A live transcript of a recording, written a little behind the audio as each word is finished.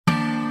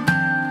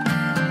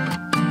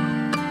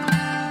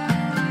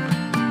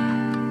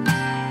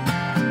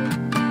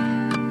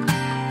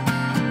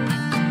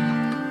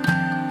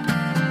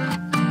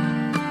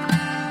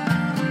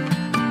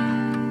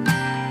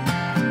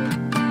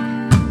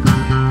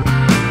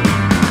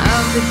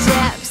the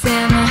depths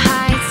and the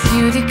heights,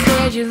 you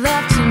declared your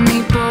love to me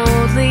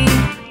boldly.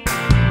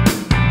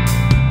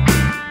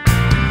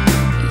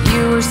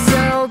 You were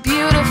so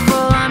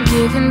beautiful, I'm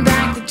giving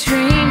back the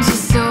dreams you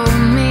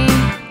sold me.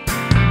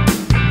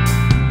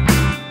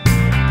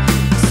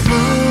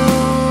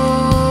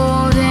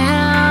 Slow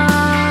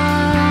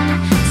down,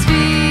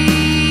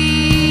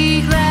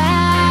 speak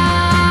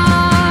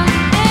loud.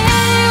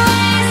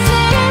 Anyway you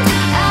say it,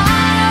 I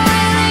don't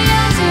really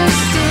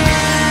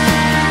understand.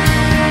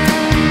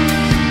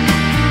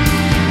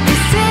 You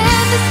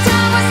said this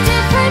time was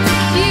different,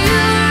 you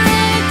were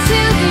in it to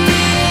the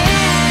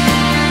end.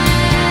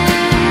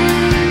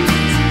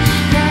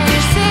 Now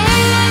you're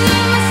saying that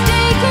you're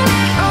mistaken,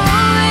 oh,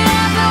 it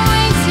happened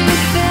way too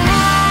fast.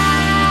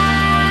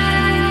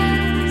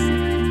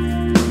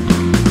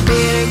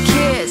 Bitter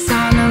kiss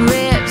on the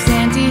lips,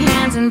 empty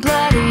hands and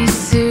bloody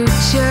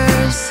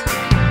sutures.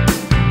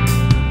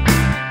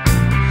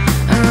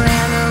 I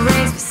ran the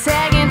race, but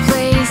second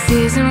place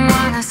isn't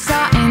what I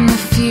saw in the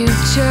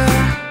future.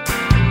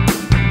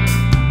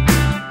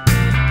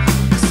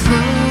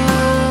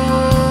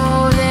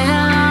 Slow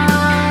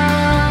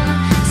down,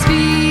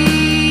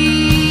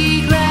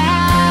 speak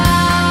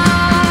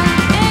loud.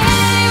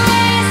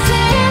 Anyway you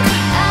say it,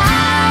 I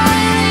don't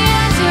really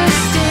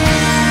understand.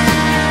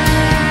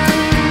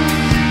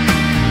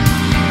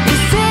 You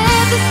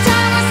said this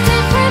time was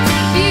different,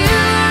 you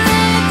were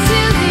in it to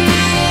the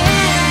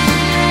end.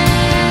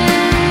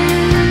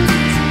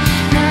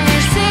 Now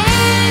you're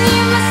saying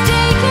you're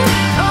mistaken,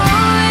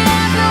 oh, it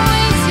happened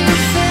way too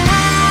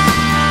fast.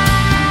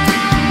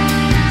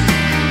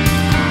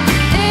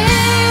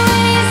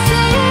 Anyway you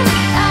say it,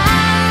 I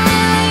don't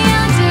really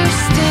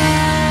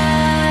understand.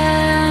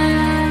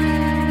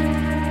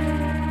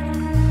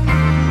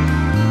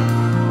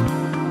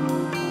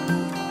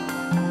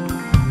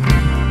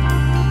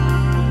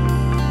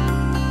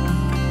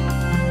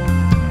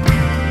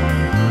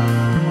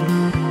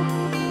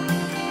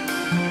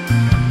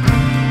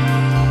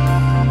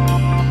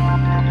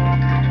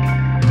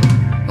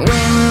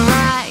 When we're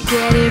right,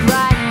 get it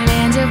right and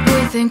end up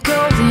with a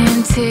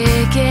golden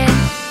ticket.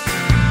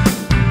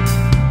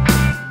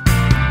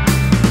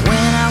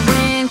 When I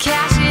win,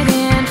 cash it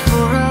in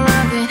for a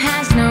love that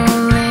has no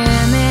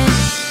limit.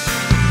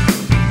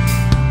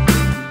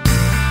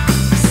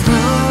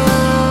 Slow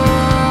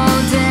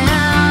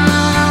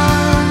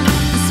down,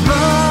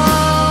 spoke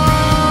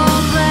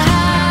loud.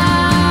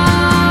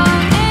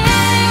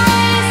 Anyway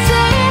you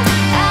say it,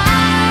 I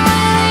don't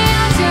really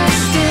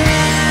understand.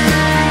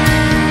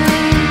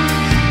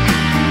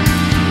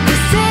 You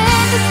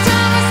said this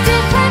time was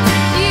different,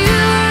 you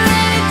were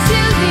in it to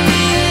the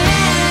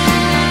end.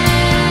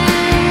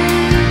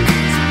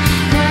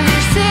 Now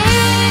you're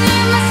saying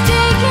you're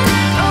mistaken,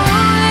 oh,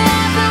 it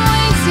happened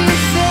way too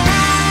fast.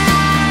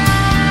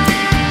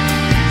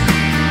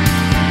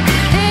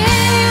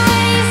 Anyway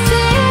you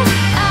say it,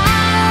 I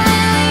don't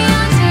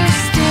really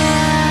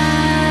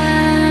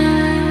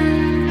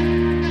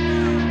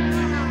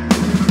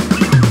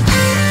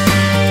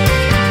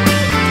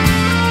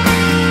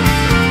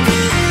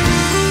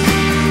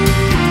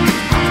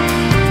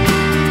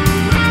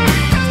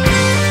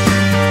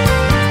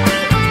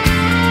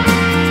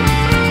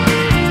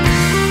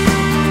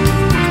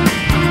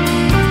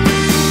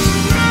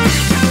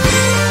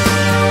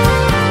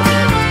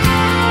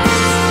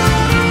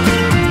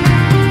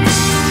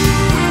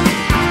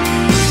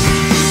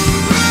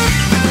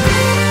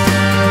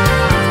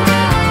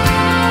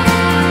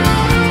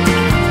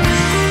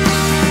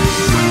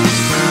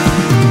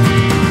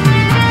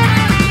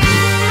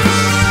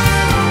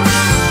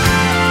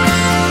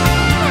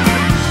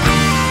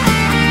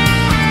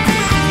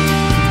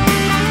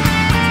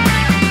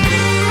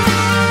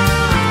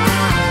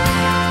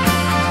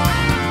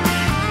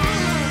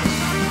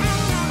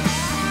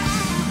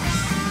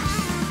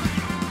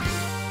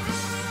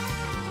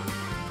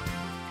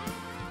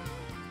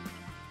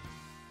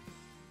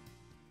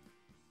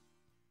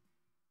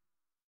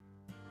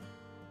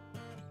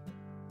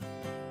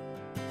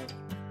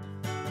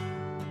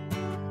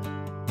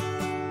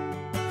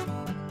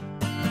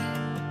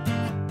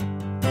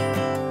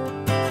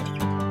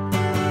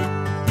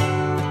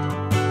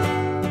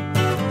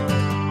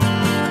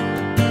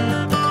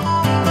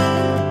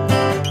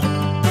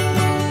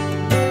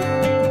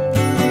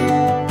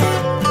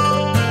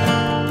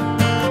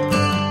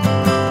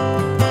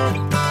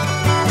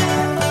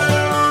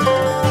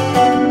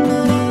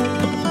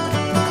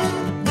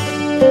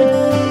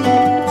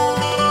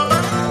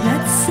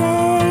Let's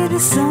say the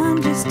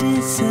sun just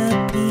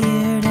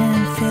disappeared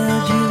and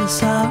filled you with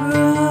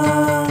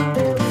sorrow.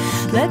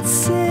 Let's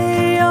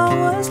say all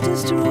was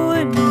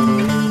destroyed and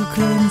you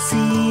couldn't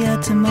see a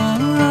tomorrow.